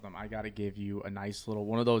I gotta give you a nice little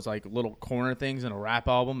one of those like little corner things in a rap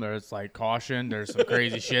album. There's like caution. There's some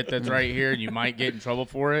crazy shit that's right here, and you might get in trouble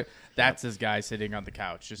for it. That's this guy sitting on the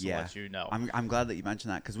couch, just to let you know. I'm glad that you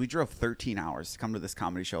mentioned that because we drove 13 hours to come to this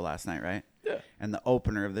comedy show last night, right? Yeah. And the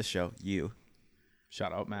opener of this show, you.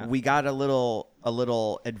 Shout out, Matt. We got a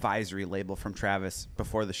little advisory label from Travis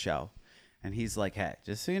before the show, and he's like, "Hey,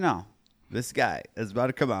 just so you know, this guy is about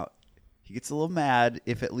to come out. He gets a little mad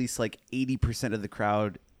if at least like 80% of the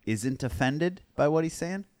crowd isn't offended by what he's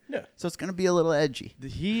saying. Yeah. So it's gonna be a little edgy."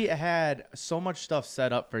 He had so much stuff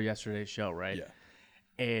set up for yesterday's show, right? Yeah.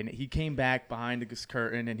 And he came back behind this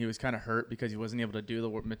curtain, and he was kind of hurt because he wasn't able to do the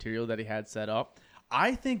material that he had set up.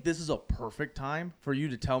 I think this is a perfect time for you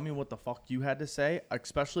to tell me what the fuck you had to say,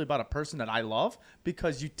 especially about a person that I love,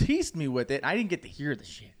 because you teased me with it, and I didn't get to hear the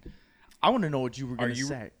shit. I want to know what you were going to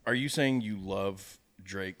say. Are you saying you love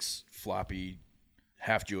Drake's floppy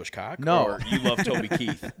half Jewish cock? No. Or you love Toby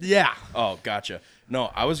Keith? Yeah. Oh, gotcha.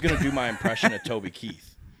 No, I was going to do my impression of Toby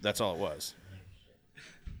Keith. That's all it was.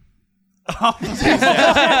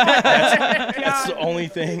 That's the only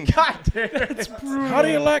thing. God damn it. How do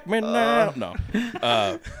you like me now? No.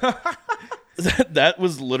 That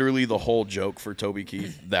was literally the whole joke for Toby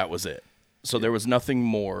Keith. That was it. So there was nothing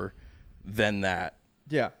more than that.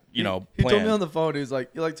 Yeah. You know, he told me on the phone, he was like,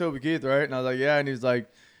 "You like Toby Keith, right?" And I was like, "Yeah." And he was like,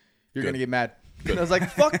 "You're going to get mad." And I was like,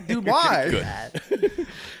 "Fuck, dude, why?" Good.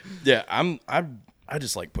 Yeah, I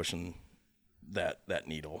just like pushing that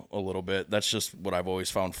needle a little bit. That's just what I've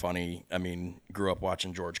always found funny. I mean, grew up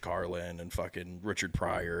watching George Carlin and fucking Richard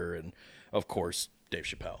Pryor and, of course, Dave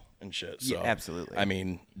Chappelle and shit. So, yeah, absolutely. I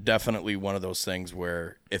mean, definitely one of those things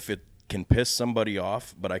where if it can piss somebody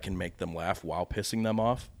off, but I can make them laugh while pissing them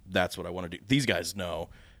off, that's what I want to do. These guys know.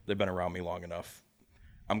 They've been around me long enough.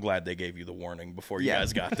 I'm glad they gave you the warning before you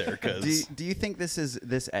guys got there. Cause do you think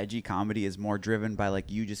this edgy comedy is more driven by like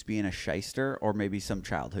you just being a shyster or maybe some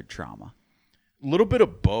childhood trauma? a little bit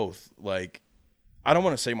of both. Like, I don't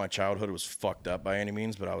want to say my childhood was fucked up by any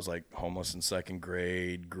means, but I was like homeless in second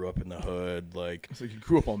grade, grew up in the hood. Like, So you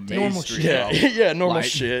grew up on Main Normal Street. yeah, bro. yeah, normal Like-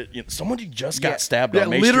 shit. You know, somebody just got stabbed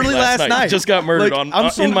on Main literally Street last night. Just got murdered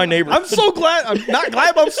Like, in my neighborhood. I'm so glad. I'm not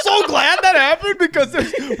glad, but I'm so glad that happened because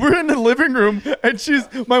we're in the living room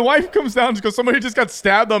and my wife comes down and goes, somebody just got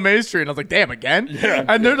stabbed on Main Street. And I was like, damn, again? Yeah.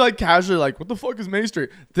 And they're like casually like, what the fuck is Main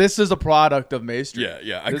Street? This is a product of Main Street.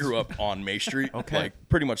 Yeah. I grew up on Main Street. Okay. Like,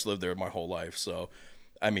 pretty much lived there my whole life. So,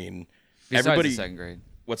 I mean, Besides everybody. the second grade.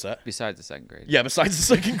 What's that? Besides the second grade. Yeah, besides the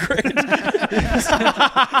second grade.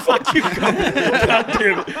 Fuck you, God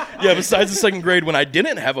damn it. Yeah, besides the second grade when I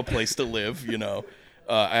didn't have a place to live, you know.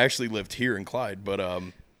 I actually lived here in Clyde. But,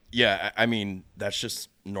 yeah, I mean, that's just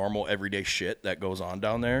normal everyday shit that goes on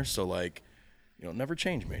down there. So, like, you know, never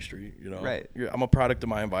change Main Street, you know. Right. I'm a product of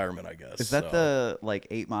my environment, I guess. Is that the like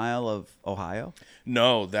 8 Mile of Ohio?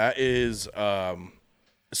 No, that is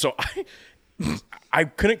so I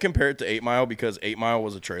couldn't compare it to 8 Mile because 8 Mile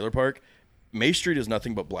was a trailer park. Main Street is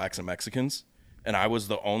nothing but blacks and Mexicans, and I was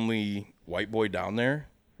the only white boy down there.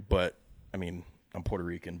 But I mean, I'm Puerto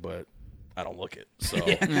Rican, but I don't look it. So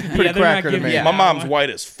Pretty cracker to me. my mom's white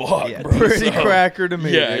as fuck, Yeah. bro. Pretty So, cracker to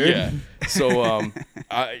me, yeah, dude. yeah. So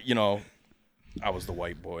I was the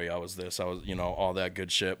white boy. I was this. I was, all that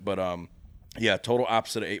good shit. But yeah, total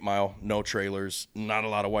opposite of 8 Mile. No trailers. Not a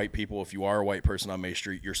lot of white people. If you are a white person on Main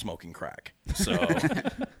Street, you're smoking crack. So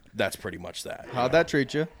that's pretty much that. How'd that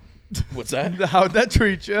treat you? What's that? How'd that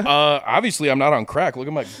treat you? Obviously, I'm not on crack. Look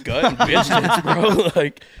at my gut and bitch tits, bro.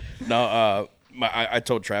 Like, no. I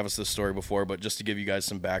told Travis this story before, but just to give you guys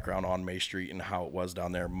some background on Main Street and how it was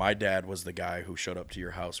down there, my dad was the guy who showed up to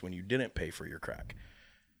your house when you didn't pay for your crack.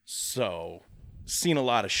 So, seen a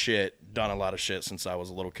lot of shit, done a lot of shit since I was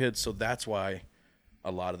a little kid. So that's why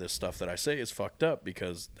a lot of this stuff that I say is fucked up,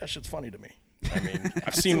 because that shit's funny to me. I mean,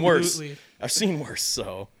 I've seen worse. I've seen worse.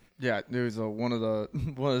 So Yeah, there was one of the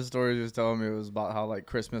stories he was telling me was about how like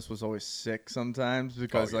Christmas was always sick sometimes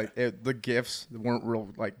because the gifts weren't real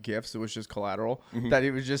like gifts; it was just collateral that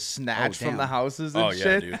he was just snatched from the houses and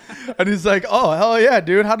shit. Dude. And he's like, "Oh hell yeah,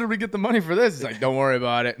 dude! How did we get the money for this?" He's like, "Don't worry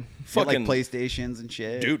about it." fucking Like PlayStations and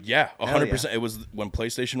shit. dude, yeah, Hell 100%. yeah. It was when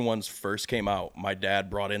PlayStation 1s first came out. My dad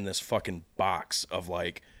brought in this fucking box of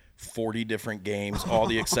like 40 different games, all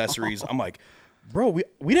the accessories. I'm like, bro, we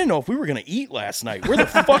didn't know if we were gonna eat last night. Where the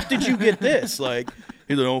fuck did you get this? Like,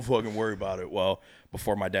 he's like, don't fucking worry about it. Well,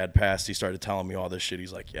 before my dad passed, he started telling me all this shit.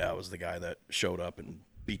 He's like, yeah, I was the guy that showed up and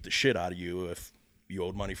beat the shit out of you if you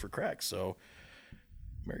owed money for crack. So,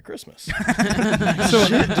 Merry Christmas. So,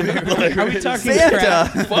 are we talking Santa.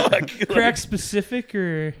 crack, Fuck. crack specific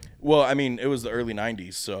or? Well, I mean, it was the early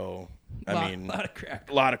 90s, so I mean, a lot of crack.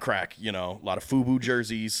 A lot of crack, a lot of FUBU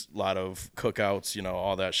jerseys, a lot of cookouts,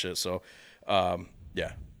 all that shit. So,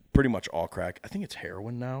 yeah, pretty much all crack. I think it's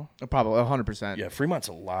heroin now. Probably 100%. Yeah, Fremont's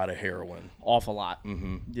a lot of heroin. Awful lot.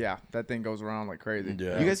 Mm-hmm. Yeah, that thing goes around like crazy.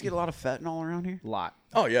 Yeah. You guys get a lot of fentanyl around here? A lot.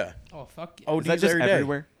 Oh, yeah. Oh, fuck yeah. Oh, Is that just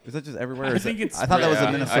everywhere? Is that just everywhere? I think it's I thought that was a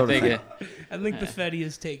Yeah, Minnesota I think thing. I think the Fetty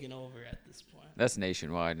has taken over at this point. That's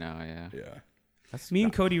nationwide now. Yeah, Yeah. Me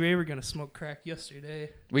and Cody Ray were gonna smoke crack yesterday.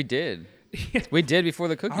 we did. We did before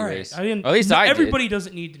the cookie All right, race. I didn't. Or at least I did. Everybody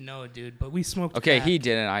doesn't need to know, dude. But we smoked. Okay, crack, he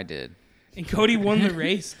did and I did. and Cody won the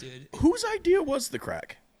race, dude. Whose idea was the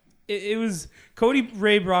crack? It was Cody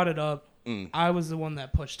Ray brought it up. I was the one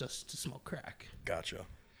that pushed us to smoke crack. Gotcha.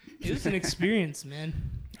 It was an experience, man.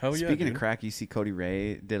 Hell yeah. Speaking dude. of crack, you see Cody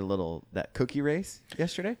Ray did that cookie race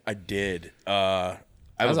yesterday? I did.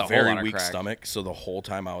 I have was a a whole very lot of weak crack. stomach, so the whole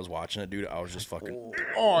time I was watching it, dude, I was just fucking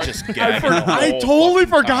just I, gagging. the I whole totally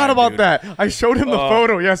fucking forgot time, about dude. that. I showed him the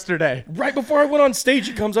photo yesterday. Right before I went on stage,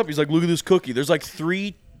 he comes up. He's like, "Look at this cookie." There's like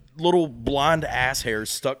 3 little blonde ass hairs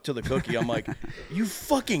stuck to the cookie. I'm like, "You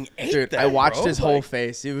fucking ate Dude, that." I watched bro. his whole Like,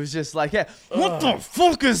 face. It was just like, yeah, what the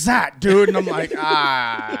fuck is that, dude? And I'm like,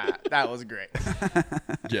 that was great.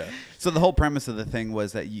 Yeah. So the whole premise of the thing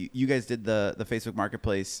was that you guys did the Facebook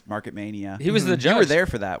Marketplace Market Mania. He was the You judge. were there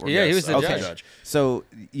for that. Yeah, he was the Okay. judge. So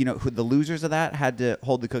the losers of that had to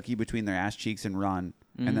hold the cookie between their ass cheeks and run,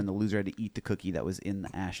 and then the loser had to eat the cookie that was in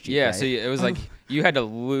the ass cheek. Yeah, right? so it was like you had to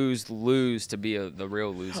lose to be the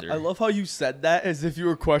real loser. I love how you said that as if you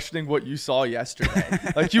were questioning what you saw yesterday.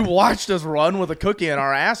 Like you watched us run with a cookie in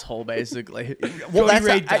our asshole, basically. Well, Cody that's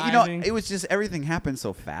Ray diving. it was just everything happened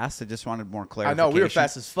so fast. I just wanted more I clarification. know, we were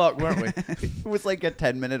fast as fuck, weren't we? It was like a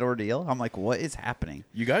 10-minute ordeal. I'm like, what is happening?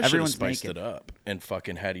 You guys should have Everyone's spiced naked. it up and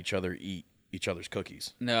fucking had each other eat each other's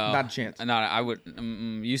cookies. No, Not a chance. No, I would.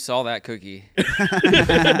 You saw that cookie.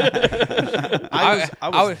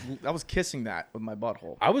 I was kissing that with my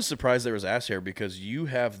butthole. I was surprised there was ass hair because you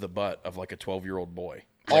have the butt of like a 12-year-old boy.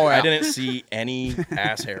 Oh, Like, yeah. I didn't see any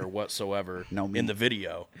ass hair whatsoever No, me. in the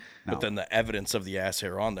video. No. But then the evidence of the ass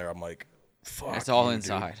hair on there, I'm like, fuck. It's all you,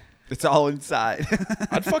 inside. It's all inside. Dude.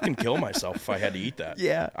 I'd fucking kill myself if I had to eat that.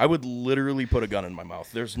 Yeah. I would literally put a gun in my mouth.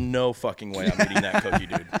 There's no fucking way I'm eating that cookie,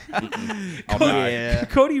 dude. Mm-mm. I'll die.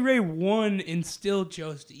 Cody Ray won and still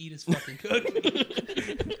chose to eat his fucking cookie.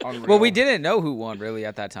 Well, we didn't know who won really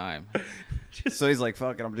at that time. So he's like,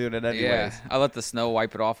 fuck it, I'm doing it anyways. Yeah, I let the snow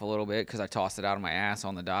wipe it off a little bit because I tossed it out of my ass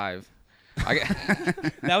on the dive.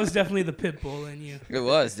 That was definitely the pit bull in you. It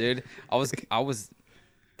was, dude. I was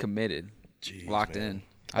committed, Jeez, locked man. in.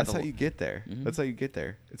 That's how you get there. That's how you get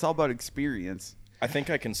there. It's all about experience. I think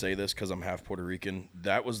I can say this because I'm half Puerto Rican.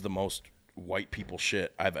 That was the most white people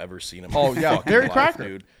shit I've ever seen in my Oh, yeah. fucking Very life, cracker.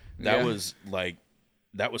 dude. That Yeah. was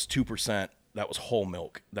 2%. That was whole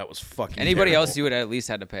milk. That was fucking Anybody terrible. else, you would at least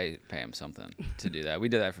had to pay him something to do that. We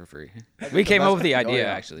did that for free. We came up with the idea,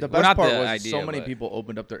 actually. The Well, best not part the was idea, so many but- people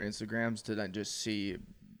opened up their Instagrams to then just see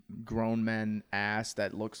grown men ass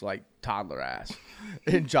that looks like toddler ass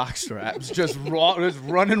in jock straps, just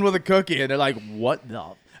running with a cookie, and they're like, "What the?"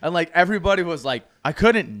 And like everybody was like, I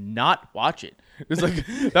couldn't not watch it. It's like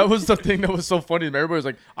that was the thing that was so funny. Everybody was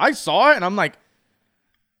like, "I saw it," and I'm like,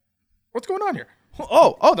 "What's going on here?"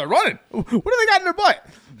 Oh, they're running. What do they got in their butt?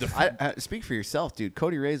 I speak for yourself, dude.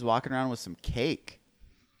 Cody Ray's walking around with some cake.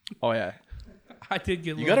 Oh yeah. I did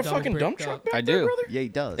get a You little got a fucking dump double-bricked truck up. back I there, do. brother? Yeah, he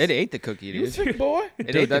does. It ate the cookie, You dude. thick boy.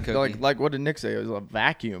 It ate the cookie. Like what did Nick say? It was a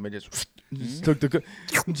vacuum. It just took the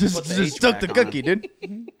just took the cookie, dude.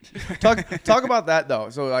 Talk about that though.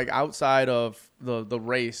 So like outside of the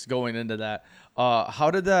race going into that,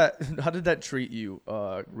 how did that treat you?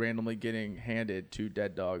 Randomly getting handed 2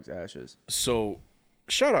 dead dogs' ashes. So,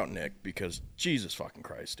 shout out Nick because Jesus fucking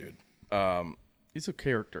Christ, dude. He's a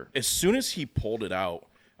character. As soon as he pulled it out,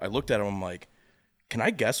 I looked at him. I'm like, can I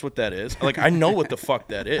guess what that is? Like, I know what the fuck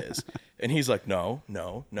that is. And he's like, no,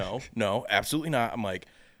 absolutely not. I'm like,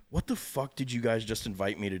 what the fuck did you guys just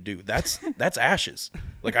invite me to do? That's ashes.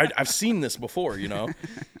 Like, I've seen this before, you know?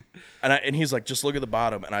 And he's like, just look at the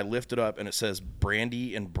bottom. And I lift it up, and it says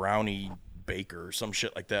Brandy and Brownie Baker or some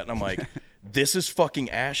shit like that. And I'm like, this is fucking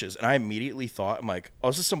ashes. And I immediately thought, I'm like, oh,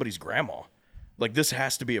 this is somebody's grandma. Like, this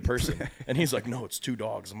has to be a person. And he's like, no, it's 2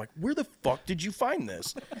 dogs. I'm like, where the fuck did you find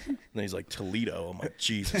this? And he's like, Toledo. I'm like,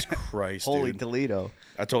 Jesus Christ, Holy dude. Toledo.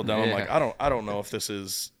 I told them, I'm Yeah. like, I don't know if this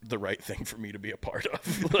is the right thing for me to be a part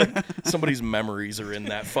of. Like, somebody's memories are in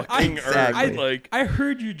that fucking Exactly. urn. Like, I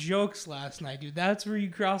heard your jokes last night, dude. That's where you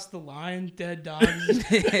crossed the line, dead dogs.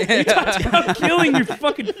 You talked about killing your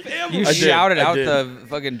fucking family. You I did, shouted I out did. the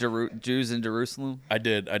fucking Jews in Jerusalem. I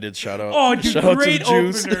did shout out. Oh, dude, shout out to great the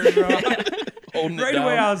Jews. opener, bro. Holding it Right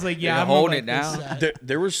away, down. I was like, yeah, You're I'm holding gonna it like this down. set.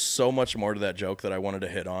 There was so much more to that joke that I wanted to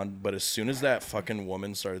hit on, but as soon as that fucking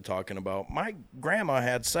woman started talking about my grandma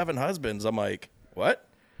had 7 husbands, I'm like, what?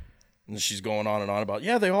 And she's going on and on about,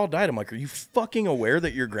 yeah, they all died. I'm like, are you fucking aware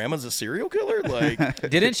that your grandma's a serial killer? Like,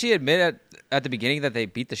 Didn't she admit at the beginning that they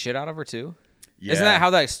beat the shit out of her too? yeah. Isn't that how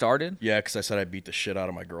that started? Yeah, because I said I beat the shit out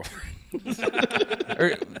of my girlfriend.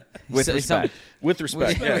 Or, With respect. With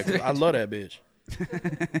respect, yeah. 'Cause I love that bitch.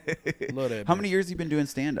 Love that How bitch. many years have you been doing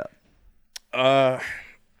stand-up?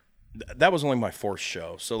 That was only my 4th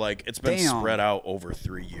show. So, like, it's been Damn. spread out over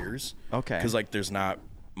 3 years. Okay. Because, like, there's not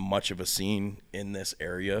much of a scene in this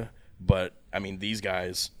area. But, I mean, these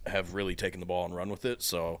guys have really taken the ball and run with it.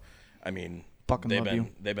 So, I mean, Fucking love you.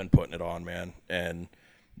 they've been putting it on, man. And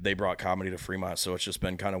they brought comedy to Fremont. So it's just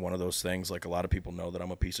been kind of one of those things. Like, a lot of people know that I'm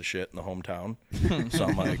a piece of shit in the hometown. So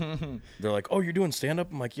I'm like, they're like, oh, you're doing stand-up?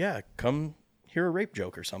 I'm like, yeah, come hear a rape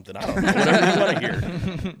joke or something. I don't know. Whatever you want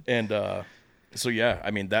to hear. And, so yeah,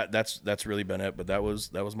 I mean that's really been it. But that was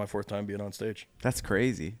my 4th time being on stage. That's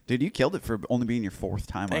crazy. Dude, you killed it for only being your 4th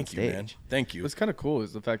time on Thank you, stage. man. Thank you. What's kind of cool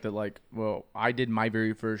is the fact that, like, well, I did my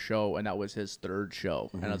very first show, and that was his 3rd show.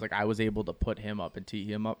 And I was like, I was able to put him up and tee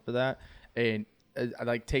him up for that. And I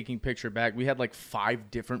like taking picture back. We had like 5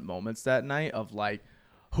 different moments that night of like,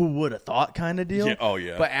 who would have thought kind of deal. Yeah, oh,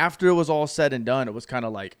 yeah. But after it was all said and done, it was kind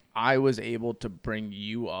of like I was able to bring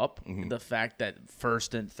you up. The fact that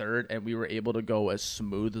 1st and 3rd, and we were able to go as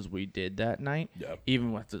smooth as we did that night. Yep.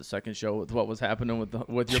 Even with the 2nd show, with what was happening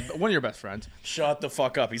with your one of your best friends. Shut the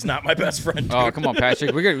fuck up. He's not my best friend. Dude. Oh, come on,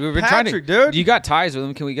 Patrick. We've been Patrick, trying to. dude. You got ties with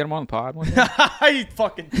him. Can we get him on the pod one day? He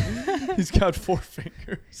fucking, he's got 4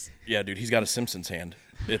 fingers. Yeah, dude. He's got a Simpsons hand.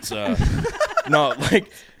 It's no,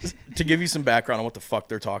 like, to give you some background on what the fuck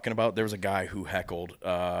they're talking about. There was a guy who heckled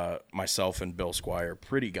myself and Bill Squire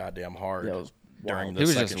pretty goddamn hard Yeah, it was during wild. the He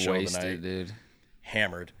was second just show of the wasted, night. dude.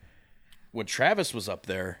 Hammered. When Travis was up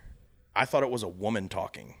there, I thought it was a woman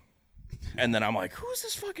talking. And then I'm like, who's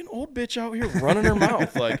this fucking old bitch out here running her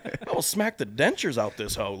mouth? Like, I will smack the dentures out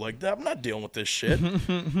this hoe. Like, I'm not dealing with this shit.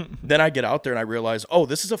 Then I get out there and I realize, oh,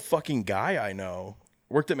 this is a fucking guy I know.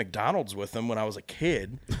 Worked at McDonald's with him when I was a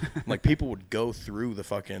kid. Like, people would go through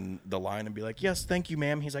the line and be like, yes, thank you,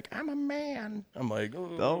 ma'am. He's like, I'm a man. I'm like,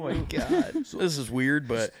 Oh my God. this is weird,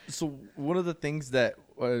 but So one of the things that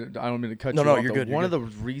I don't mean to cut No, you no, off. you're though. good, you're One good.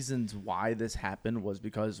 of the reasons why this happened was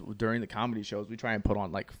because during the comedy shows, we try and put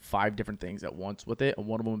on like 5 different things at once with it, and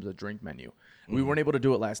one of them was a drink menu. We weren't able to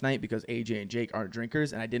do it last night because AJ and Jake aren't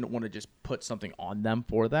drinkers, and I didn't want to just put something on them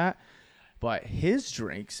for that. But his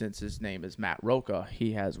drink, since his name is Matt Roca,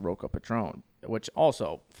 he has Roca Patron, which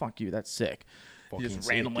also, fuck you, that's sick. He Fucking just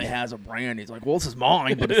sick, randomly yeah. has a brand. He's like, well, this is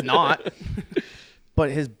mine, but it's not. But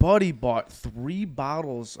his buddy bought 3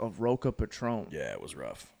 bottles of Roca Patron. yeah, it was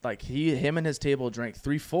rough. Like him and his table drank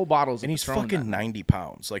 3 full bottles And of he's Patron fucking that- 90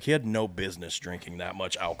 pounds. Like, he had no business drinking that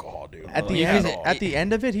much alcohol, dude. At the Like, end, at all. at the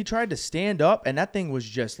end of it, he tried to stand up, and that thing was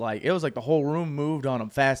just like it was like the whole room moved on him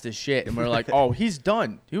fast as shit. And we are like, "Oh, he's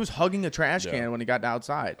done." He was hugging a trash Yeah. can when he got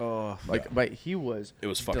outside. Oh, like, but he was. It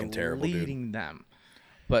was fucking terrible, dude. deleting them.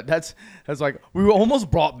 But that's like we were almost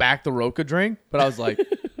brought back the Roca drink, but I was like,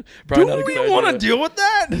 Probably "Do not a we good want to idea. deal with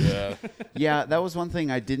that?" Yeah. Yeah, that was one thing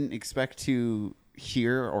I didn't expect to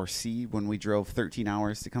hear or see when we drove 13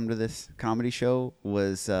 hours to come to this comedy show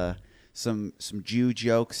was some Jew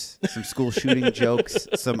jokes, some school shooting jokes,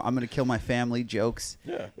 some I'm gonna kill my family jokes.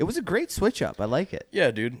 Yeah. It was a great switch up. I like it.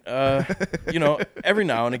 Yeah, dude. You know, every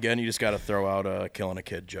now and again, you just got to throw out a killing a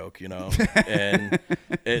kid joke, you know, and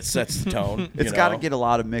it sets the tone. It's got to get a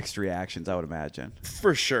lot of mixed reactions, I would imagine.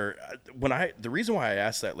 For sure. The reason why I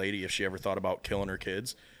asked that lady if she ever thought about killing her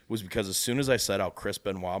kids was because as soon as I said how Chris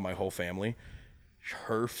Benoit, my whole family,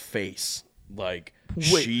 her face, like,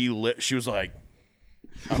 Wait. she was like,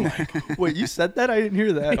 I'm like, Wait, you said that? I didn't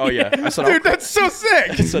hear that. oh yeah. I said, Dude, that's so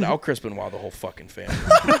sick. I said, I'll Chris Benoit the whole fucking family.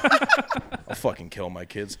 I'll fucking kill my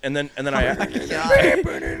kids. And then I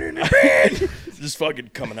just fucking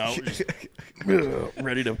coming out, just,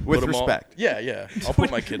 ready to With put 'em all- respect. Yeah. I'll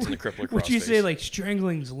put my kids in the crippler Would you crossface. say like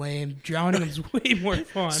strangling's lame, drowning's way more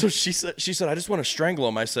fun? So she said, I just want to strangle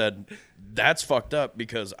him. I said, that's fucked up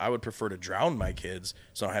because I would prefer to drown my kids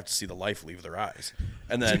so I don't have to see the life leave their eyes.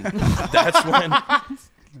 And then that's when,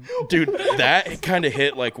 dude, that kind of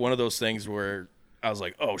hit like one of those things where I was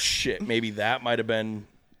like, oh shit, maybe that might have been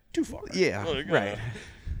too far. Yeah, Like, right.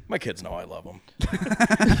 My kids know I love them.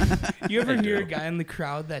 You ever hear a guy in the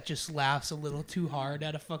crowd that just laughs a little too hard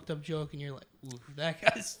at a fucked up joke, and you're like, "Ooh, that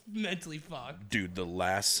guy's mentally fucked." Dude, the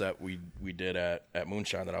last set we did at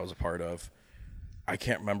Moonshine that I was a part of, I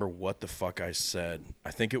can't remember what the fuck I said.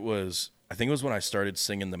 I think it was when I started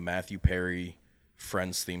singing the Matthew Perry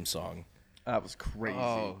Friends theme song. That was crazy.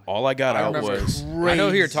 All I got out was I know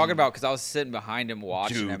who you're talking about because I was sitting behind him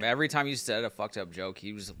watching Dude. him. Every time you said a fucked up joke,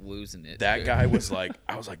 he was losing it. that dude. guy was like,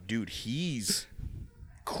 I was like, dude, he's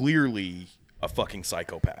clearly a fucking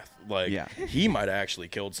psychopath. Like, Yeah. he might have actually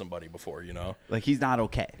killed somebody before, you know? Like he's not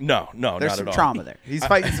okay. No, There's not some at all. trauma there. He's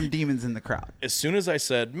fighting some demons in the crowd. As soon as I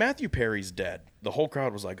said Matthew Perry's dead, the whole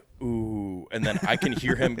crowd was like, "Ooh!" And then I can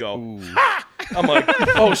hear him go, "Ha!" I'm like,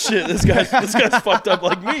 "Oh shit, this guy's fucked up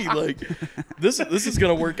like me. Like, this is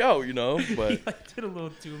gonna work out, you know?" But He did a little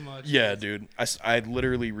too much. yeah, dude, I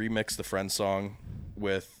literally remixed the Friends song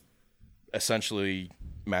with essentially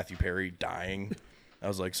Matthew Perry dying. I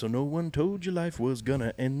was like, "So no one told you life was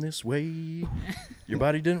gonna end this way. Your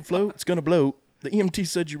body didn't float, it's gonna bloat. The EMT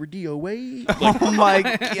said you were DOA." Like, Oh my I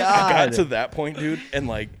got god. to that point, dude, and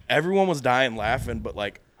like everyone was dying laughing, but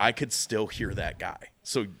like I could still hear that guy.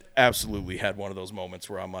 So absolutely had one of those moments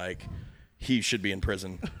where I'm like, he should be in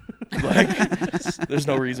prison. Like, there's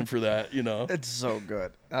no reason for that, you know? It's so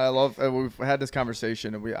good. I love. We've had this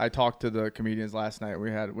conversation, and I talked to the comedians last night. We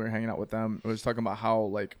were hanging out with them. I was talking about how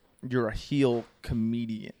like you're a heel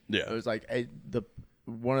comedian. Yeah. It was like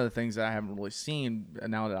one of the things that I haven't really seen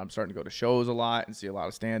now that I'm starting to go to shows a lot and see a lot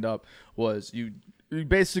of stand up was you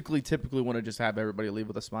basically typically want to just have everybody leave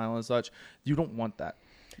with a smile and such. You don't want that.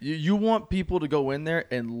 You want people to go in there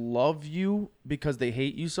and love you because they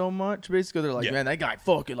hate you so much. Basically, they're like, Yeah. man, that guy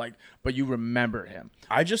fucking like, but you remember him.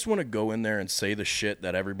 I just want to go in there and say the shit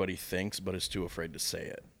that everybody thinks but is too afraid to say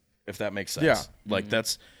it. If that makes sense. Yeah. Like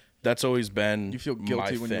that's always been You feel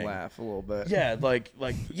guilty my when thing. you laugh a little bit. Yeah, like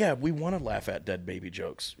yeah, we want to laugh at dead baby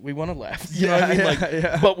jokes. We want to laugh. You know what I mean? Yeah, Like,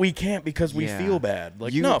 yeah. but we can't because we Yeah. feel bad.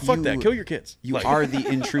 Like, You- no, fuck you- that. Kill your kids. You Like, are the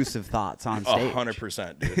intrusive thoughts on stage.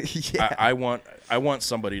 100%, dude. Yeah. I want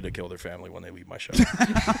somebody to kill their family when they leave my show.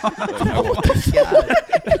 Like, I want-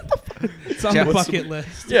 It's on the bucket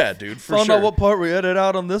list. yeah, dude, for Found sure. out what part we edit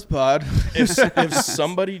out on this pod. if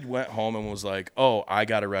somebody went home and was like, "Oh, I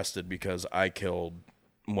got arrested because I killed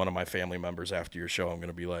one of my family members after your show," I'm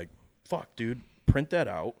gonna be like, "Fuck, dude, print that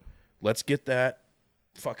out. Let's get that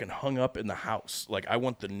fucking hung up in the house. Like, I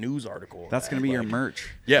want the news article. of That's that. gonna be your Like, merch.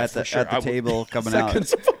 Yeah, at for the, sure. at the I would- table coming out.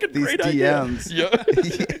 It's a fucking These great DMs. idea.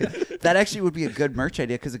 Yeah. That actually would be a good merch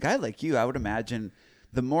idea because a guy like you, I would imagine,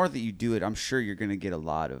 the more that you do it, I'm sure you're gonna get a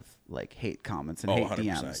lot of like hate comments and Oh, hate 100%,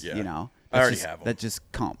 DMs. yeah. You know, I already just, have 'em. that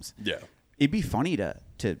just comes. Yeah. It'd be funny to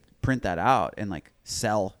print that out and like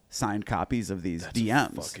sell signed copies of these That's a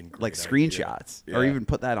DMs, fucking great like idea. screenshots, or Yeah. even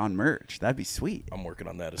put that on merch. That'd be sweet. I'm working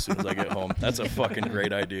on that as soon as I get home. That's a fucking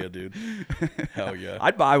great idea, dude. Hell yeah.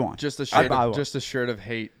 I'd buy one. Just a I'd shirt, buy of, one. just a shirt of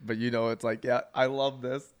hate, but you know, it's like, yeah, I love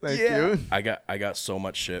this. Thank Yeah. you. I got so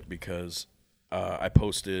much shit because I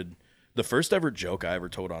posted the first ever joke I ever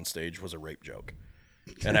told on stage was a rape joke.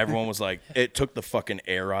 And everyone was like, it took the fucking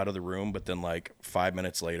air out of the room, but then like 5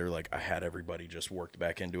 minutes later, like I had everybody just worked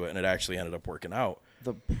back into it and it actually ended up working out.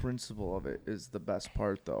 The principle of it is the best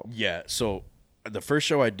part, though. Yeah, so the first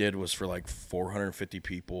show I did was for like 450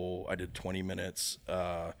 people. I did 20 minutes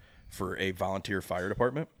for a volunteer fire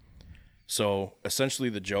department. So essentially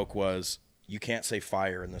the joke was, you can't say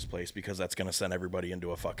fire in this place because that's going to send everybody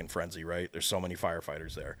into a fucking frenzy, right? There's so many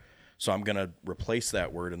firefighters there. So I'm going to replace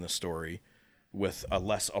that word in the story with a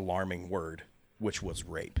less alarming word, which was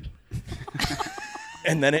rape.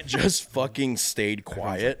 And then it just fucking stayed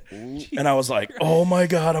quiet. And I was like, oh my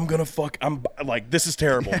God, I'm like, this is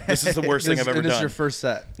terrible. This is the worst thing I've ever and this done. is your first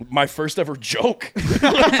set. My first ever joke.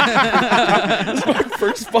 It's my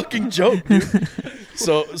first fucking joke, dude.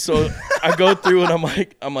 So I go through and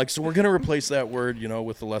I'm like, so we're gonna replace that word, you know,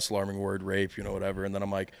 with the less alarming word rape, you know, whatever. And then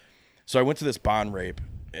I'm like, so I went to this bond rape,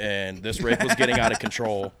 and this rape was getting out of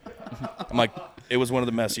control. I'm like, it was one of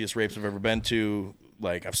the messiest rapes I've ever been to.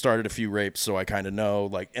 Like, I've started a few rapes, so I kind of know.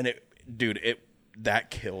 Like, and that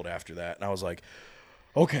killed after that. And I was like,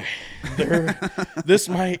 okay, this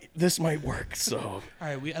might work. So, All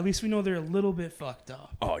right, at least we know they're a little bit fucked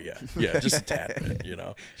up. oh yeah, just a tad bit, you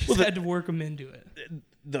know. Just had to work them into it.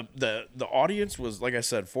 The audience was, like I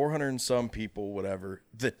said, 400 and some people, whatever.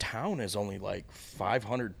 The town is only like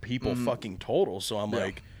 500 people fucking total. So I'm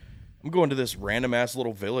like, I'm going to this random ass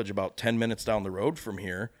little village about 10 minutes down the road from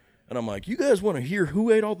here. And I'm like, you guys want to hear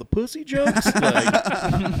who ate all the pussy jokes? Like,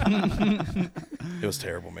 it was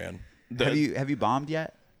terrible, man. have you bombed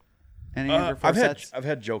yet? Any of your first sets? I've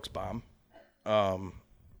had jokes bomb. I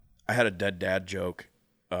had a dead dad joke.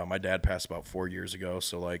 My dad passed about 4 years ago,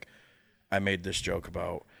 so like I made this joke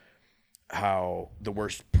about how the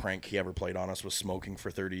worst prank he ever played on us was smoking for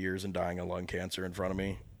 30 years and dying of lung cancer in front of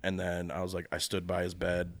me. And then I was like, I stood by his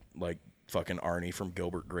bed like fucking Arnie from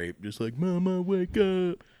Gilbert Grape, just like, Mama, wake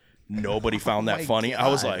up. Nobody found that my funny. I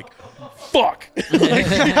was God. like, fuck.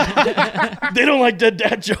 They don't like dead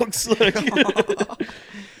dad jokes. Like,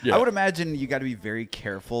 yeah. I would imagine you got to be very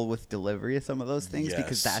careful with delivery of some of those things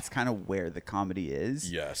because Yes. that's kind of where the comedy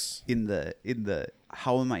is. Yes. In the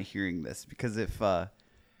how am I hearing this? Because if the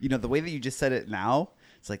way that you just said it now,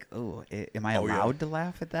 it's like, oh, am I Oh, yeah. allowed to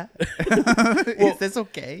laugh at that? Well, Is this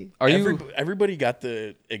okay? Are you? Everybody got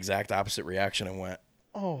the exact opposite reaction and went,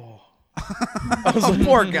 oh.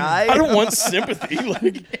 Poor guy. I don't want sympathy.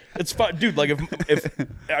 Like, it's fine, dude. Like, if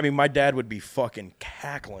I mean, my dad would be fucking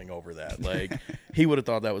cackling over that. Like, he would have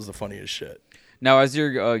thought that was the funniest shit. Now, as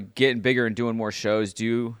you're getting bigger and doing more shows, do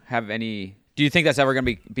you think that's ever going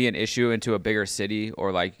to be an issue into a bigger city,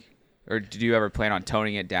 or do you ever plan on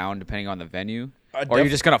toning it down depending on the venue, or are you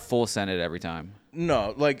just going to full send it every time?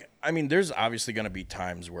 No, like, I mean, there's obviously going to be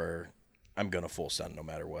times where I'm going to full send no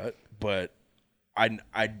matter what, but I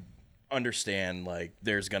understand, like,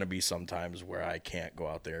 there's going to be some times where I can't go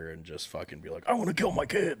out there and just fucking be like, I want to kill my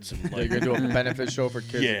kids. And, Like, like, you're gonna do a benefit show for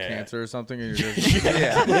kids Yeah. with cancer or something, and you're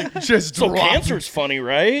just, just so drop- cancer's funny,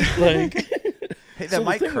 right? Like, Hey, that so the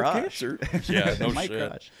might thing with crush. cancer- Yeah, no It might shit.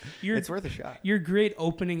 crush. You're- It's worth a shot. You're a great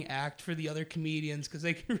opening act for the other comedians because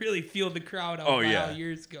they can really feel the crowd out Oh, by yeah. how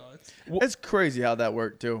yours goes. It's crazy how that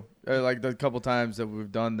worked too. Like the couple times that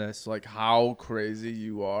we've done this, like how crazy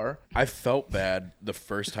you are. I felt bad the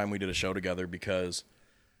first time we did a show together because,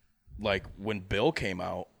 like, when Bill came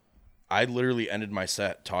out, I literally ended my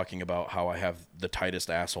set talking about how I have the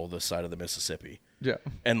tightest asshole this side of the Mississippi. Yeah.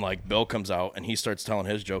 And, like, Bill comes out and he starts telling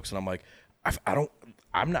his jokes, and I'm like,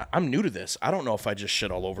 I'm new to this. I don't know if I just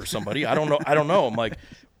shit all over somebody. I don't know. I'm like,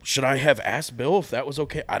 should I have asked Bill if that was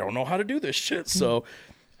okay? I don't know how to do this shit. So,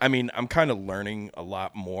 I mean, I'm kind of learning a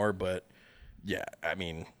lot more, but yeah, I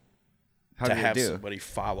mean, How to did it have do? somebody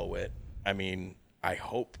follow it, I mean, I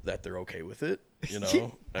hope that they're okay with it. You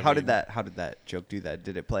know, How did that joke do that?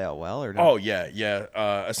 Did it play out well or not? Oh yeah.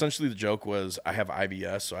 Essentially, the joke was I have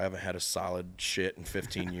IBS, so I haven't had a solid shit in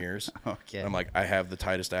 15 years. Okay. And I'm like, I have the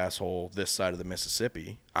tightest asshole this side of the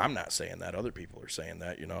Mississippi. I'm not saying that. Other people are saying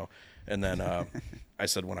that, you know. And then I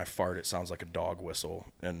said, when I fart, it sounds like a dog whistle,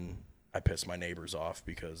 and I piss my neighbors off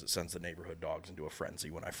because it sends the neighborhood dogs into a frenzy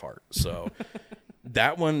when I fart. So.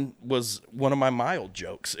 That one was one of my mild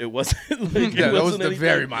jokes. It wasn't like Yeah, it that was wasn't the anything-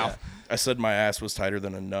 very mild. I said my ass was tighter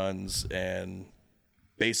than a nun's, and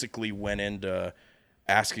basically went into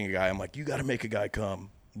asking a guy, I'm like, you got to make a guy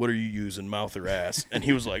come. What are you using, mouth or ass? And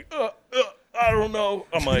he was like, I don't know.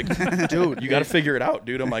 I'm like, dude, you got to figure it out,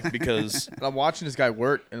 dude. I'm like, because And I'm watching this guy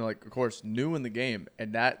work, and like, of course, new in the game,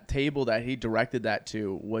 and that table that he directed that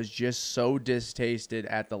to was just so distasted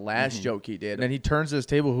at the last joke he did. And he turns to this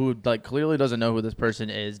table who like clearly doesn't know who this person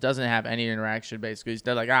is, doesn't have any interaction. Basically, he's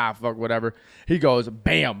like, fuck, whatever. He goes,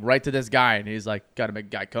 bam, right to this guy, and he's like, got to make a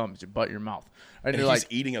guy come, you butt your mouth. And and you're he's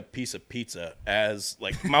like, eating a piece of pizza as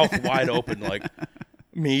like mouth wide open, like,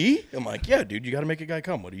 me? I'm like, yeah, dude, you got to make a guy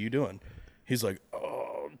come. What are you doing? He's like,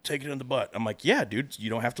 oh, take it in the butt. I'm like, yeah, dude, you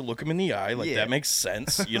don't have to look him in the eye. Like, Yeah. that makes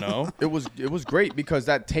sense, you know? it was great because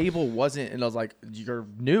that table wasn't, and I was like, you're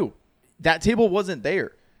new. That table wasn't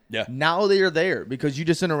there. Yeah. Now they are there because you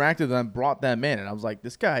just interacted with them, brought them in, and I was like,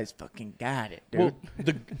 this guy's fucking got it, dude.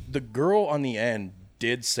 Well, the girl on the end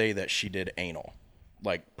did say that she did anal,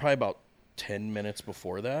 like probably about 10 minutes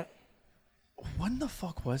before that, when the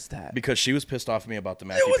fuck was that? because she was pissed off at me about the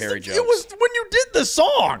Matthew Perry jokes. It was when you did the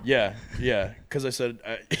song. Yeah, because I said,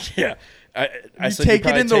 yeah, I You said take it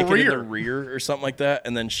probably in the take rear. rear or something like that,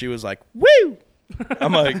 and then she was like, "Woo!"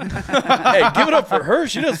 I'm like, "Hey, give it up for her.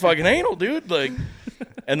 She does fucking anal, dude." Like,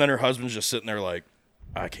 and then her husband's just sitting there like,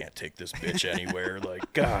 "I can't take this bitch anywhere."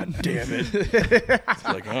 Like, God damn it. It's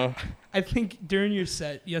like, oh, I think during your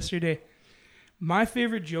set yesterday, my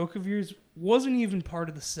favorite joke of yours wasn't even part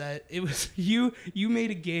of the set. It was you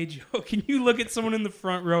made a gay joke, and you look at someone in the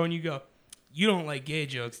front row and you go, you don't like gay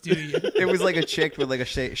jokes, do you? It was like a chick with like a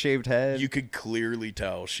shaved head. you could clearly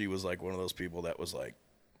tell she was like one of those people that was like,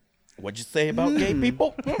 "What'd you say about gay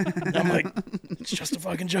people?" I'm like, "It's just a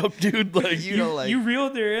fucking joke, dude." Like, you know, like You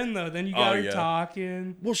reeled her in, though. Then you got Oh, her yeah.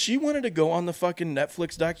 talking. well, she wanted to go on the fucking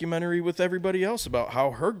Netflix documentary with everybody else about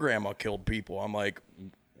how her grandma killed people. I'm like,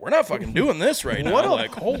 we're not fucking doing this right now.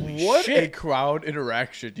 Like, holy What a shit. crowd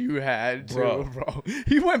interaction you had, too, Bro. bro.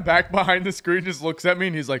 He went back behind the screen, just looks at me,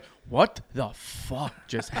 and he's like, "What the fuck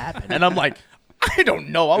just happened?" And I'm like, "I don't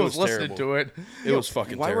know. I It was was listening terrible. to it." It was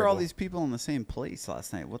fucking why terrible. were all these people in the same place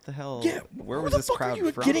last night? What the hell? Yeah, where who was the this fuck crowd are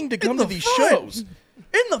you from? getting to come the to these front. shows?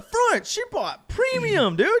 In the front, she bought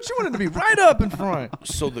premium, dude. She wanted to be right up in front.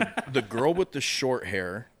 So the girl with the short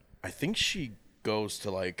hair, I think she goes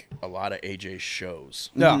to like a lot of AJ's shows.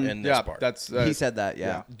 Yeah, in this part. That's He said that,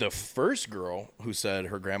 yeah. The first girl who said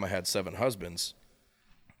her grandma had 7 husbands,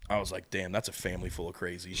 I was like, damn, that's a family full of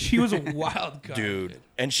crazy. She was a wild card. Dude.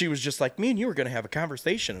 And she was just like, me and you were going to have a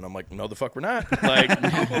conversation. And I'm like, no, the fuck we're not. Like,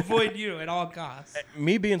 Avoid you at all costs.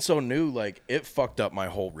 me being so new, like, it fucked up my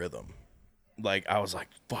whole rhythm. Like, I was like,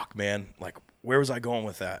 fuck, man. Like, where was I going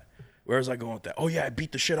with that? Where was I going with that? Oh yeah, I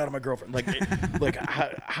beat the shit out of my girlfriend. Like, like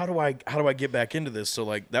how do I get back into this? So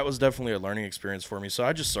like that was definitely a learning experience for me. So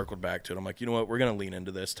I just circled back to it. I'm like, you know what? We're gonna lean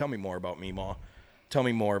into this. Tell me more about me, Ma. Tell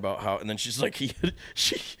me more about how. And then she's like,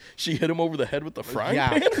 she hit him over the head with the frying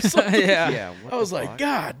pan or something. Yeah. I was like,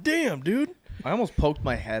 God damn, dude. I almost poked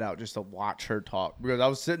my head out just to watch her talk because I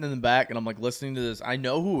was sitting in the back and I'm like listening to this. I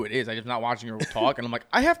know who it is. I'm just not watching her talk. And I'm like,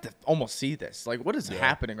 I have to almost see this. Like, what is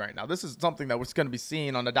happening right now? This is something that we're going to be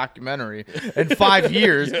seeing on a documentary in 5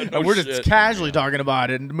 years. And we're just casually talking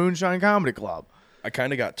about it in the Moonshine Comedy Club. I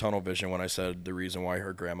kind of got tunnel vision when I said the reason why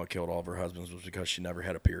her grandma killed all of her husbands was because she never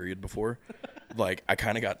had a period before. Like, I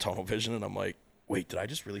kind of got tunnel vision and I'm like, wait, did I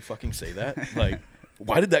just really fucking say that? Like,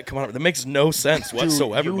 why did that come out? That makes no sense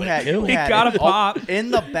whatsoever. Dude, He got a pop. In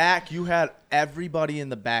the back, you had everybody in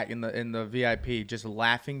the back in the VIP just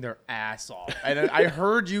laughing their ass off. And then I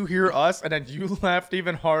heard you hear us, and then you laughed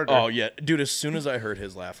even harder. Oh, yeah. Dude, as soon as I heard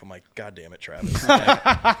his laugh, I'm like, God damn it, Travis.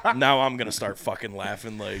 Like, now I'm going to start fucking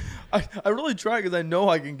laughing. Like, I really try because I know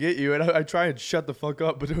I can get you, and I try and shut the fuck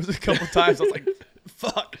up, but there was a couple times I was like,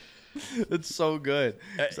 fuck. It's so good.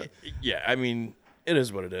 yeah, I mean, it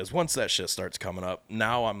is what it is. Once that shit starts coming up,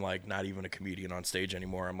 now I'm like not even a comedian on stage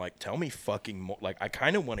anymore. I'm like, tell me fucking more. Like, I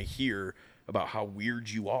kind of want to hear about how weird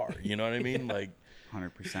you are. You know what I mean? Like,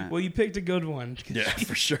 100%. Well, you picked a good one. yeah,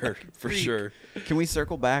 for sure. For sure. Can we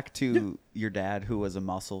circle back to your dad who was a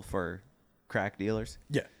muscle for crack dealers?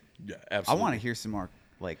 Yeah. Yeah, I absolutely. want to hear some more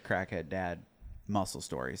like crackhead dad muscle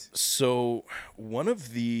stories. So one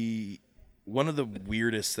of the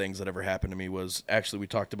weirdest things that ever happened to me was actually we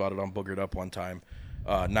talked about it on Boogered Up one time.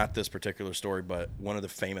 Not this particular story, but one of the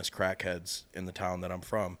famous crackheads in the town that I'm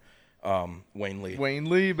from, Wayne Lee. Wayne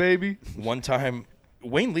Lee, baby. One time,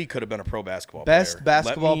 Wayne Lee could have been a pro basketball Best player.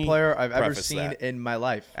 basketball Let me player I've ever preface seen that. in my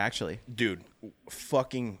life. Actually, Dude,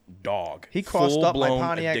 fucking dog. He crossed up my Full-blown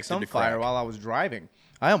Pontiac addicted to Sunfire crack. while I was driving.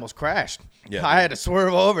 I almost crashed. Yeah, I dude. had to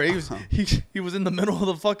swerve over. He was in the middle of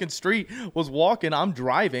the fucking street, was walking. I'm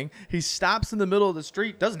driving. He stops in the middle of the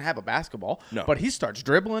street, doesn't have a basketball, No. but he starts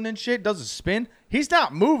dribbling and shit, does a spin. He's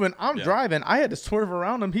not moving. I'm Yeah. driving. I had to swerve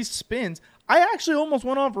around him. He spins. I actually almost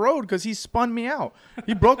went off road because he spun me out.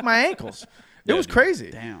 He broke my ankles. It Yeah, was dude.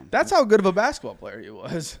 crazy. Damn. That's how good of a basketball player he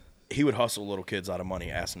was. He would hustle little kids out of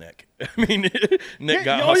money, ask Nick. I mean, Nick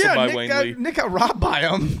got hustled by Wayne Lee. Nick got robbed by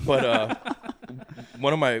him. But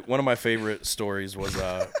one of my favorite stories was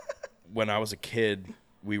when I was a kid.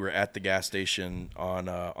 We were at the gas station on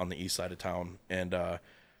the east side of town, and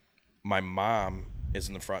my mom is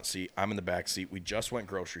in the front seat. I'm in the back seat. We just went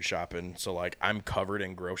grocery shopping, so like I'm covered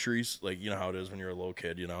in groceries, like you know how it is when you're a little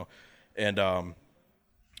kid, you know. And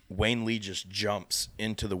Wayne Lee just jumps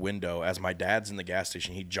into the window as my dad's in the gas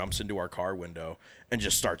station. He jumps into our car window and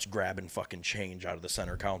just starts grabbing fucking change out of the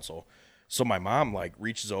center console. So my mom like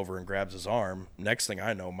reaches over and grabs his arm. Next thing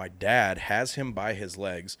I know, my dad has him by his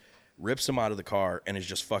legs, rips him out of the car, and is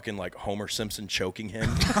just fucking like Homer Simpson choking him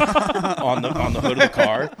on the hood of the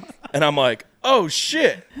car. And I'm like, oh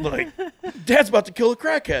shit, like Dad's about to kill a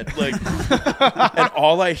crackhead. Like, and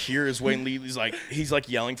all I hear is Wayne Lee. He's like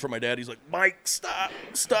yelling for my dad. He's like, Mike, stop.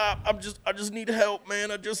 I just need help, man.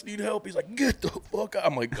 I just need help. He's like, get the fuck out.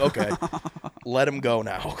 I'm like, okay, let him go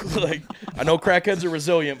now. Like, I know crackheads are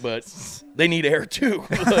resilient, but they need air too.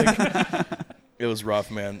 Like, it was rough,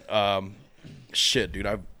 man. Shit, dude.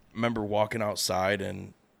 I remember walking outside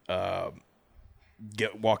and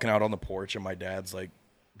walking out on the porch, and my dad's like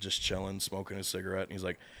just chilling, smoking a cigarette, and he's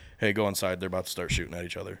like, hey, go inside. They're about to start shooting at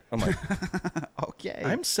each other. I'm like, okay.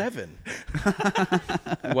 I'm 7.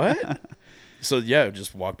 What? So, yeah,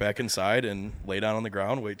 just walk back inside and lay down on the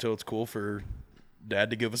ground, wait till it's cool for Dad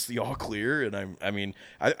to give us the all clear. And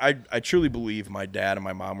I truly believe my dad and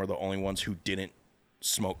my mom were the only ones who didn't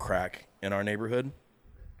smoke crack in our neighborhood.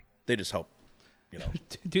 They just helped, you know,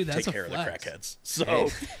 Dude, that's take care a of the flex. crackheads. So,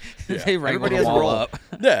 They wrangled Everybody them has a all role. up.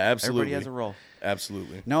 yeah, absolutely. Everybody has a role.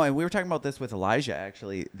 Absolutely. No, and we were talking about this with Elijah,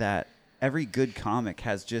 actually, that every good comic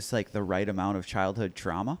has just like the right amount of childhood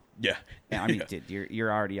trauma. Yeah. And I mean, yeah. dude,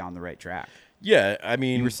 you're already on the right track. Yeah, I You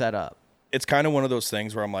mean, were set up. it's kind of one of those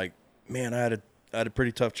things where I'm like, man, I had a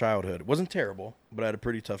pretty tough childhood. It wasn't terrible, but I had a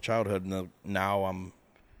pretty tough childhood, and now I'm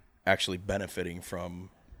actually benefiting from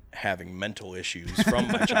having mental issues from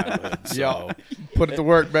my childhood. So Put it to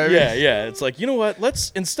work, baby. yeah. It's like, you know what?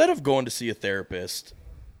 Let's, instead of going to see a therapist,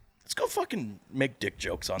 let's go fucking make dick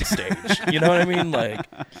jokes on stage. You know what I mean? Like,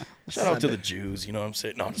 shout out to the Jews. You know what I'm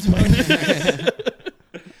saying? No, I'm just playing.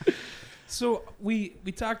 So we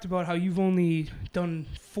talked about how you've only done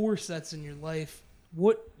 4 sets in your life.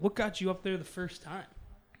 What got you up there the first time?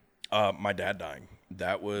 My dad dying.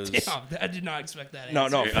 That was. Damn, I did not expect that. No,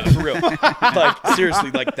 answer. for real. Like, seriously,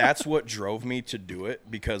 like, that's what drove me to do it,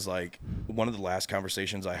 because, like, one of the last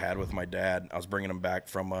conversations I had with my dad, I was bringing him back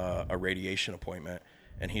from a radiation appointment,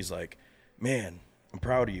 and he's like, man, I'm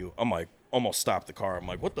proud of you. I'm like, almost stopped the car. I'm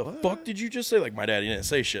like, what the fuck did you just say? Like, my dad, he didn't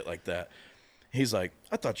say shit like that. He's like,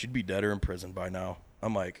 I thought you'd be dead or in prison by now.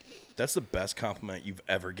 I'm like, that's the best compliment you've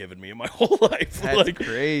ever given me in my whole life. That's like,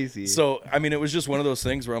 crazy. So, I mean, it was just one of those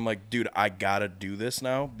things where I'm like, dude, I gotta do this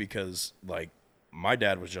now, because, like, my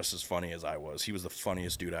dad was just as funny as I was. He was the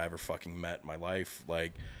funniest dude I ever fucking met in my life.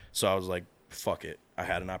 Like, so I was like, fuck it. I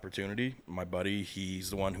had an opportunity. My buddy, he's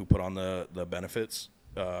the one who put on the benefits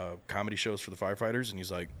comedy shows for the firefighters, and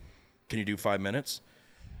he's like, can you do 5 minutes?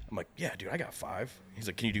 I'm like, yeah, dude, I got 5. He's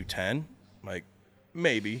like, can you do 10? I'm like,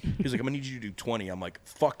 maybe. He's like, I'm gonna need you to do 20. I'm like,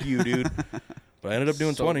 fuck you, dude. But I ended up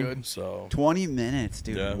doing So 20. good. So 20 minutes,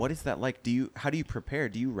 dude. Yeah. What is that like? How do you prepare?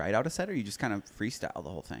 Do you write out a set, or you just kind of freestyle the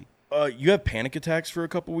whole thing? you have panic attacks for a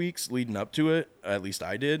couple weeks leading up to it. At least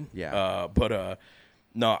I did. Yeah. But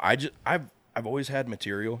no, I've always had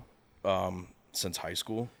material since high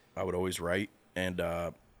school. I would always write and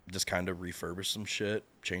just kind of refurbish some shit,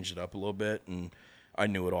 change it up a little bit, and I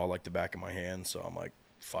knew it all like the back of my hand. So I'm like,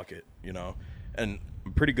 fuck it, you know. And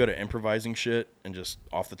I'm pretty good at improvising shit and just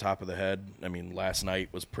off the top of the head. I mean, last night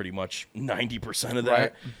was pretty much 90% of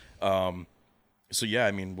that. Right. So yeah,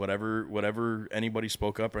 I mean, whatever anybody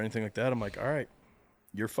spoke up or anything like that, I'm like, all right,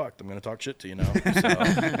 you're fucked. I'm gonna talk shit to you now.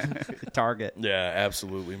 So, Target. yeah,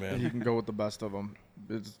 absolutely, man. He can go with the best of them.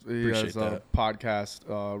 He Appreciate has a that. podcast,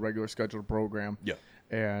 regular scheduled program. Yeah.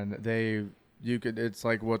 And it's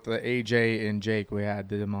like what the AJ and Jake, we had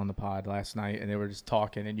them on the pod last night, and they were just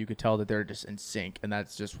talking, and you could tell that they're just in sync, and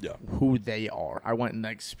that's just who they are. I went and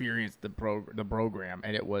experienced the program,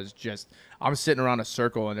 and it was just, I'm sitting around a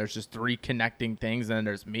circle, and there's just 3 connecting things, and then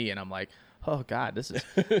there's me, and I'm like, oh God, this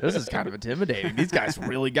is kind of intimidating. These guys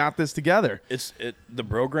really got this together. The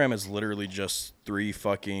program is literally just 3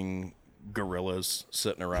 fucking gorillas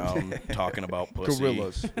sitting around talking about pussy.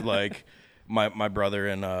 Gorillas. Like my brother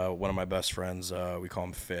and one of my best friends, we call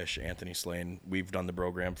him Fish, Anthony Slane. We've done the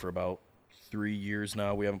program for about 3 years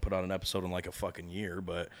now. We haven't put out an episode in like a fucking year,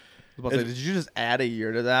 but Did you just add a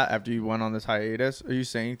year to that after you went on this hiatus? Are you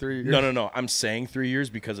saying 3 years? No. I'm saying 3 years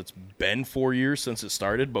because it's been 4 years since it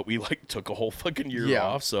started, but we like took a whole fucking year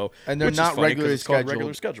off. So and they're which is not funny 'cause regularly it's called scheduled.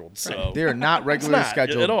 regular scheduled. So They're not regularly not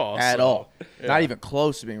scheduled at all, At so, all. yeah. Not even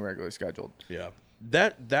close to being regularly scheduled. yeah,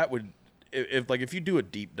 that would if you do a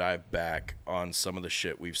deep dive back on some of the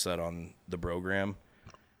shit we've said on the program.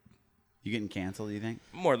 You getting canceled, do you think?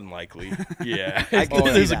 More than likely, yeah. I can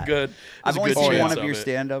There's see a that. good. I've there's only a good seen chance one of your it.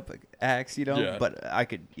 stand-up acts, you know, Yeah. but I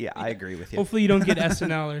agree with you. Hopefully you don't get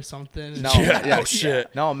SNL or something. No, Yeah, oh,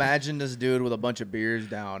 shit. No, imagine this dude with a bunch of beers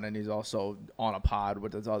down, and he's also on a pod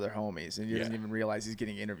with his other homies, and he doesn't even realize he's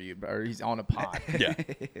getting interviewed, or he's on a pod. Yeah,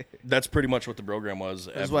 that's pretty much what the program was.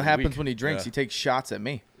 That's what happens when he drinks. Yeah. He takes shots at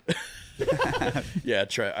me. Yeah,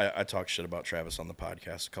 I talked shit about Travis on the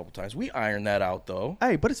podcast a couple times. We ironed that out though.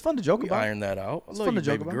 Hey, but it's fun to joke We about. ironed that out. I love fun you, to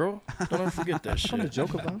joke baby about. girl. Don't ever forget that Fun to shit.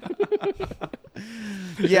 joke about.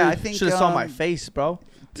 Yeah, I think Should have saw my face, bro.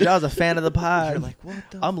 Dude, I was a fan of the pod. You're like, what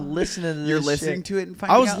the I'm fuck? listening to this. You're listening shit. to it and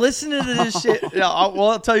finding I was out? listening to this shit. Yeah,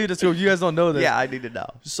 I'll tell you this. So you guys don't know this. Yeah, I need to know.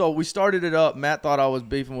 So we started it up. Matt thought I was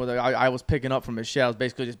beefing with it. I was picking up from his shit. I was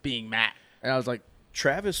basically just being Matt. And I was like,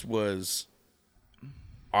 Travis was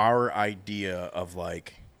our idea of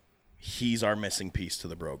like he's our missing piece to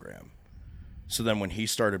the program. So then when he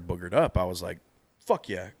started Boogered Up, I was like, fuck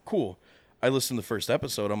yeah, cool. I listened to the first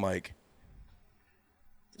episode. I'm like,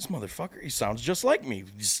 this motherfucker, he sounds just like me.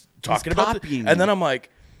 He's talking about it. copying And then me. I'm like,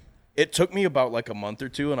 it took me about like a month or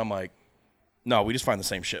two, and I'm like, no, we just find the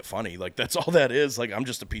same shit funny. Like, that's all that is. Like, I'm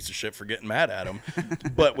just a piece of shit for getting mad at him.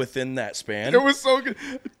 But within that span, it was so good.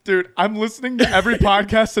 Dude, I'm listening to every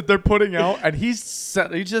podcast that they're putting out, and he's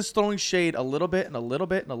just throwing shade a little bit and a little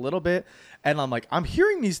bit and a little bit. And I'm like, I'm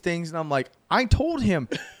hearing these things, and I'm like, I told him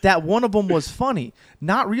that one of them was funny,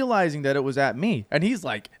 not realizing that it was at me. And he's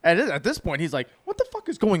like, at this point, he's like, what the fuck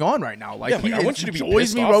is going on right now? Like, yeah, he I want you to be enjoys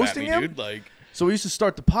pissed me off roasting at me, him. dude. Like, So we used to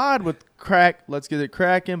start the pod with crack, let's get it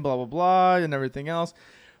cracking, blah, blah, blah, and everything else.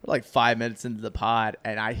 we're like 5 minutes into the pod,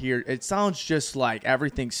 and I hear it sounds just like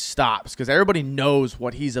everything stops because everybody knows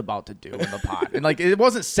what he's about to do in the pod, and like it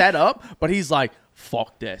wasn't set up, but he's like,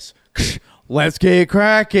 "Fuck this, let's get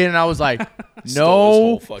cracking." And I was like,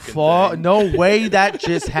 Stole this whole fucking thing. no way that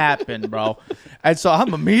just happened, bro. And so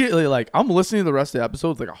I'm immediately like, I'm listening to the rest of the episode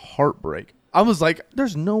with like a heartbreak. I was like,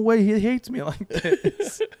 there's no way he hates me like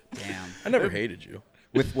this. Damn. I never hated you.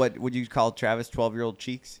 With what would you call Travis 12-year-old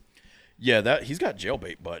cheeks? Yeah, that he's got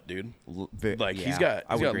jailbait butt, dude. Like Yeah, he's got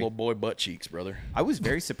I would agree. little boy butt cheeks, brother. I was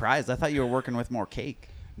very surprised. I thought you were working with more cake.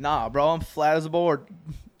 Nah, bro, I'm flat as a board.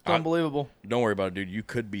 It's unbelievable. Don't worry about it, dude. You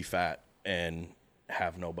could be fat and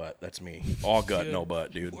have no butt. That's me. All gut, no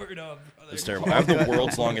butt, dude. Word up, brother. It's terrible. I have the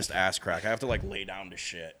world's longest ass crack. I have to like lay down to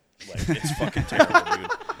shit. Like it's fucking terrible,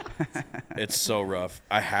 dude. It's so rough.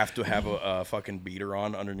 I have to have a fucking beater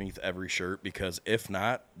on underneath every shirt because if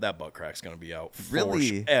not, that butt crack's gonna be out. For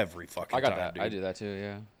Really? every fucking I got time, that. dude. I do that too.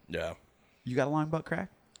 Yeah. Yeah. You got a long butt crack?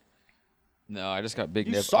 No, I just got big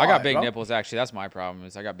You nipples. saw I got it, big bro. nipples. Actually, that's my problem.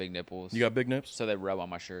 Is I got big nipples. You got big nips? so they rub on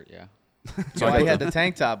my shirt. Yeah. So I had the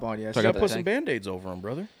tank top on So I yesterday. gotta put some tank. Band-Aids over them,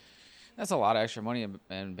 brother. That's a lot of extra money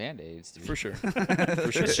and band-aids, dude. For sure.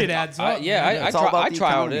 This shit adds up. Yeah, man. It's all about I the trialed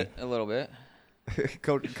economy. it a little bit.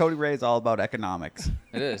 Cody Ray is all about economics.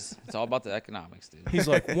 It is. It's all about the economics, dude. He's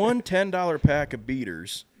like one $10 pack of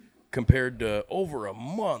beaters compared to over a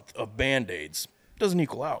month of Band-Aids doesn't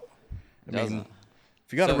equal out. I mean, Doesn't.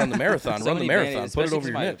 if you got to So- run the marathon, so run the many marathon. Band-Aids, Put it especially over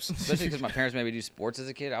your 'cause my- nips. Especially because my parents made me do sports as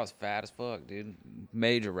a kid. I was fat as fuck, dude.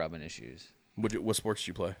 Major rubbing issues. What sports did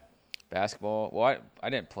you play? Basketball. Well, I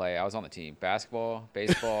didn't play. I was on the team. Basketball,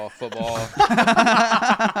 baseball, football.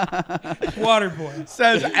 Water boy.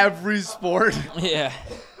 Says every sport. Yeah.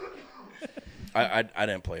 I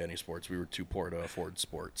didn't play any sports. We were too poor to afford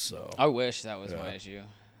sports. So I wish that was Yeah. my issue.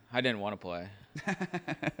 I didn't want to play.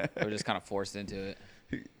 I was just kind of forced into it.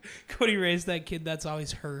 Cody raised that kid that's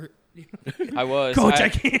always hurt. I was. Coach, I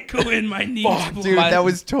can't go in. My knees. bleed. Dude, By- that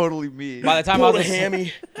was totally me. By the time pulled I a was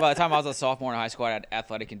hammy. by the time I was a sophomore in high school, I had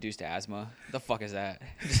athletic induced asthma. The fuck is that?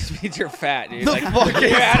 It just means you're fat, dude. Like,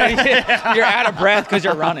 you're out of breath because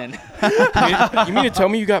you're running. You mean to tell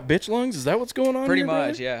me you got bitch lungs? Is that what's going on? Pretty here, brother?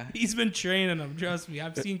 much, yeah. He's been training them. Trust me.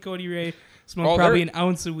 I've seen Cody Ray smoke Oh, probably they're- an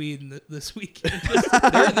ounce of weed this weekend.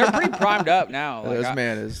 They're pretty primed up now. Like, This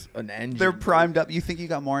man is an engine. They're primed up. You think you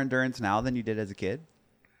got more endurance now than you did as a kid?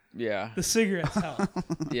 yeah, The cigarettes help.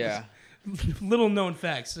 yeah. Little known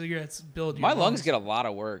fact: cigarettes build your My lungs get a lot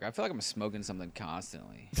of work. I feel like I'm smoking something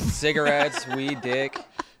constantly. Cigarettes, weed, dick.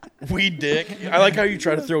 Weed dick. I like how you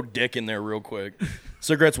try to throw dick in there real quick.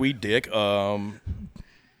 Cigarettes, weed, dick.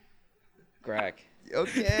 Crack.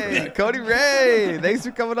 Okay, Cody Ray, thanks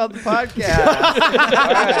for coming on the podcast.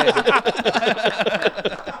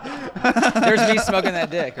 There's me smoking that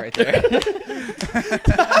dick right there.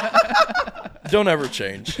 Don't ever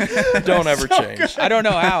change. Don't ever change. I don't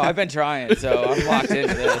know how. I've been trying, so I'm locked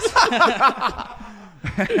into this.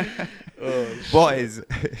 Boys,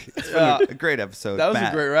 it's been a great episode. That was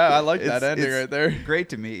Matt. a great rap. I like that It's- ending it's right there. Great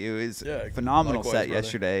to meet you. It was Yeah, a phenomenal likewise, set brother.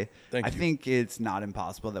 yesterday. Thank I you. think it's not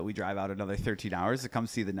impossible that we drive out another 13 hours to come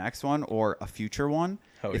see the next one or a future one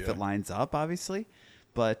Hell if yeah. it lines up, obviously.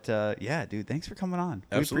 But yeah, dude, thanks for coming on.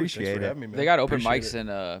 We Absolutely. appreciate Thanks for it. having me, man. They got open Appreciate mics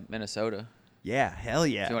it. in Minnesota. Yeah, hell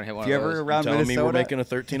yeah. If you wanna hit one If you're of ever those. around Telling me Minnesota, we're making a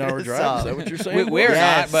 13-hour It's drive? Is that what you're saying? We're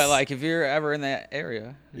Yes. not, but like if you're ever in that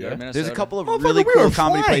area, Yeah. Minnesota. there's a couple of Motherfucker, really we cool were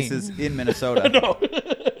comedy flying. places in Minnesota.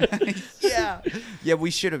 Yeah. Yeah,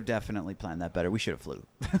 we should have definitely planned that better. We should have flew.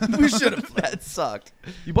 We should have. That sucked.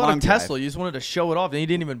 You bought Long a Tesla. drive. You just wanted to show it off, and you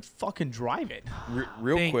didn't even fucking drive it.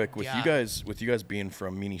 Real Thank quick, with God. you guys being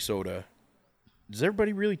from Minnesota, does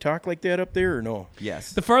everybody really talk like that up there or no?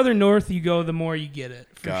 Yes. The farther north you go, the more you get it.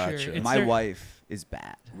 For Gotcha. sure. It's My their- wife is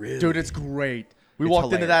bad. Really? Dude, it's great. We It's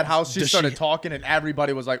walked into that hilarious. house. She Does started she- talking, and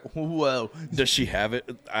everybody was like, "Whoa!" Does she have it?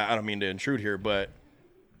 I don't mean to intrude here, but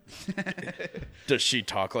does she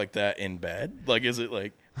talk like that in bed? Like, is it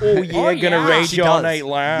like, oh yeah, gonna yeah. rage She all does. night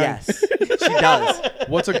long? Yes, she does.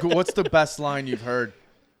 What's the best line you've heard?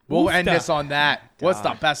 We'll end Woofda. this on that. What's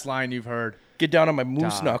the best line you've heard? Get down on my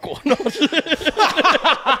moose Dog. knuckle. No,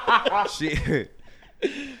 She.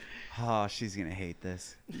 Oh, she's gonna hate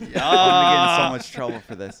this. I'm gonna get in so much trouble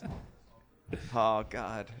for this. Oh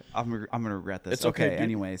God, I'm gonna regret this. It's okay, dude.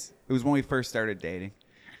 Anyways, it was when we first started dating.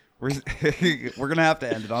 We're we're gonna have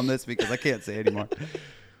to end it on this because I can't say anymore.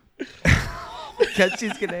 Because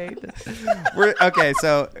she's gonna hate this. Okay,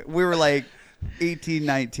 so we were like 18,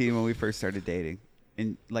 19 when we first started dating,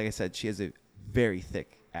 and like I said, she has a very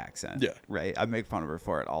thick accent. Yeah. Right. I make fun of her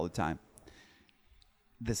for it all the time.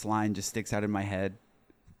 This line just sticks out in my head,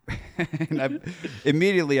 and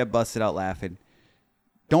immediately I busted out laughing.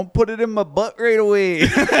 don't put it in my butt right away.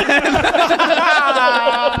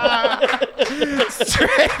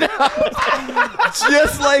 Straight up.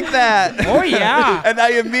 Just like that. Oh, yeah. And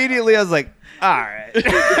I was like, all right.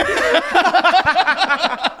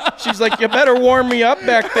 She's like, you better warm me up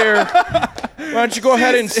back there. Why don't you go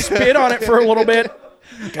ahead and spit on it for a little bit?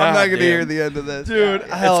 I'm not going to hear the end of this. Dude,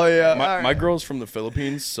 hell yeah. My girl's from the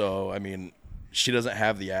Philippines, so I mean, she doesn't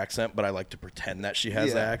have the accent, but I like to pretend that she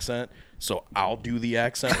has the accent. So I'll do the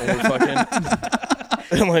accent when we're fucking.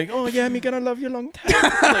 I'm like, oh yeah, me gonna love you a long time.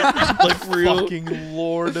 like real. Fucking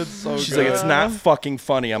Lord, it's so She's good. like, it's not fucking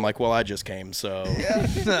funny. I'm like, well, I just came, so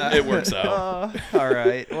it works out. All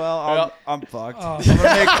right. Well, I'm fucked. I'm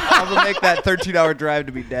gonna make that 13-hour drive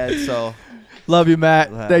to be dead. So Love you,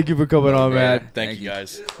 Matt. Thank you for coming on, Matt. Thank you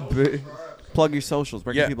guys. plug your socials.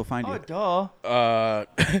 Where can people find you?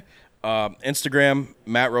 Instagram,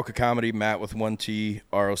 Matt Roca Comedy, Matt with 1T,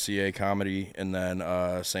 ROCA Comedy, and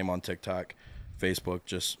then same on TikTok, Facebook,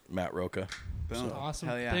 just Matt Roca. Boom. Awesome.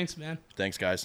 Hell yeah. Thanks, man. Thanks, guys.